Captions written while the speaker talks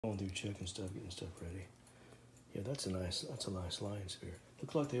Going through checking stuff, getting stuff ready. Yeah, that's a nice lion spear.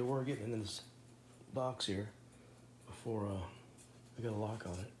 Looks like they were getting in this box here before I got a lock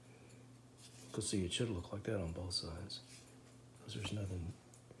on it. Cause see, it should look like that on both sides. Cause there's nothing.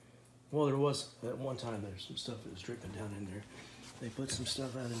 Well, there was at one time. There's some stuff that was dripping down in there. They put some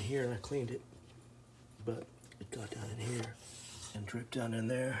stuff out in here, and I cleaned it, but it got down in here and dripped down in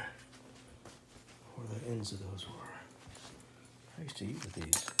there, where the ends of those were. I used to eat with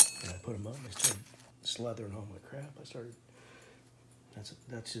these, and I put them up, and I started slathering all my crap. I started,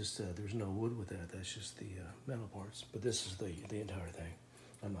 that's just, there's no wood with that, that's just the metal parts. But this is the entire thing.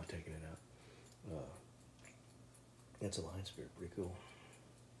 I'm not taking it out. It's a lion spear, pretty cool.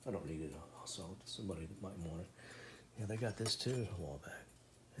 I don't need it, I'll sell it to somebody that might want it. Yeah, they got this too a while back.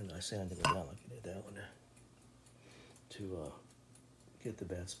 And I sanded it down like I did that one to get the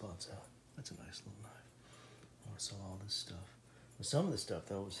bad spots out. That's a nice little knife. I want to sell all this stuff. But some of the stuff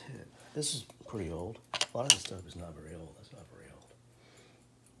though was hit. This is pretty old. A lot of this stuff is not very old. That's not very old.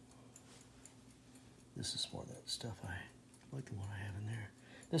 This is more of that stuff I like the one I have in there.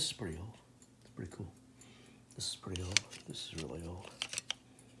 This is pretty old. It's pretty cool. This is pretty old. This is really old.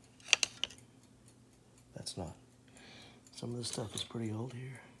 That's not. Some of this stuff is pretty old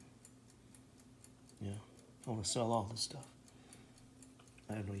here. Yeah. I want to sell all this stuff.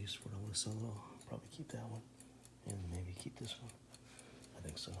 I have no use for it. I want to sell it all. Probably keep that one. And maybe keep this one. I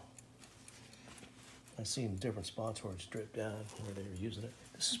think so. I've seen different spots where it's dripped down, where they were using it.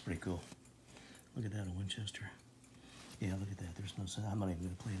 This is pretty cool. Look at that, a Winchester. Yeah, look at that. There's no sound. I'm not even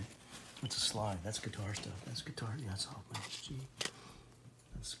going to play it. It's a slide. That's guitar stuff. That's guitar. Yeah, that's Hoffman HG.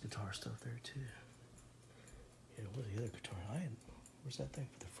 That's guitar stuff there, too. Yeah, where's the other guitar? Where's that thing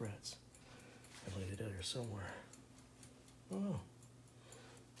for the frets? I laid it out here somewhere. Oh.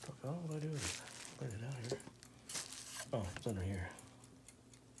 Oh, what do I do with it? Laid it out here. Oh, it's under here.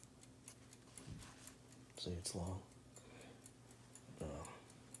 See, it's long.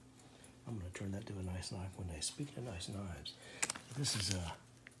 I'm gonna turn that to a nice knife one day. Speaking of nice knives, this is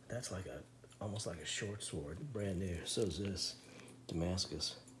that's like almost like a short sword, brand new. So is this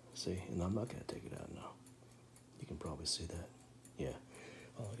Damascus. See, and I'm not gonna take it out now. You can probably see that. Yeah.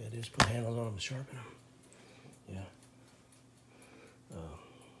 All I gotta do is put handles on them and sharpen them. Yeah.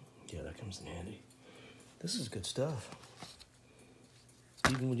 Yeah, that comes in handy. This is good stuff.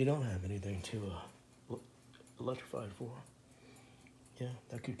 Even when you don't have anything to electrify it for. Yeah,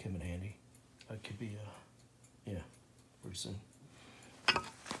 that could come in handy. That could be, yeah, pretty soon. Yeah,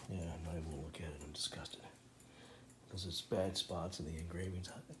 I'm not even gonna look at it. I'm disgusted. Because it's bad spots in the engravings.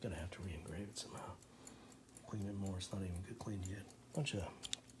 I'm gonna have to re-engrave it somehow. Clean it more. It's not even good cleaned yet. Bunch of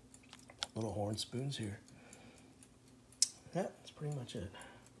little horn spoons here. Yeah, that's pretty much it.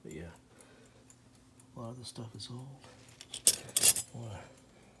 But yeah, a lot of this stuff is old. What?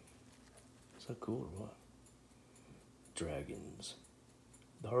 Is that cool or what? Dragons.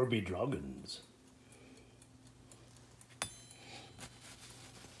 The Herbie Dragons.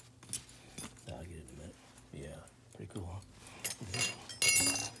 I'll get it in a minute. Yeah, pretty cool, huh?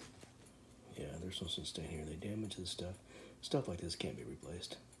 Yeah, there's no sense staying here. They damage this stuff. Stuff like this can't be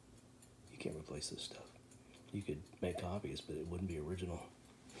replaced. You can't replace this stuff. You could make copies, but it wouldn't be original.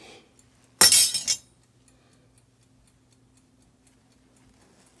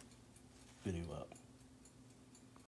 Video up.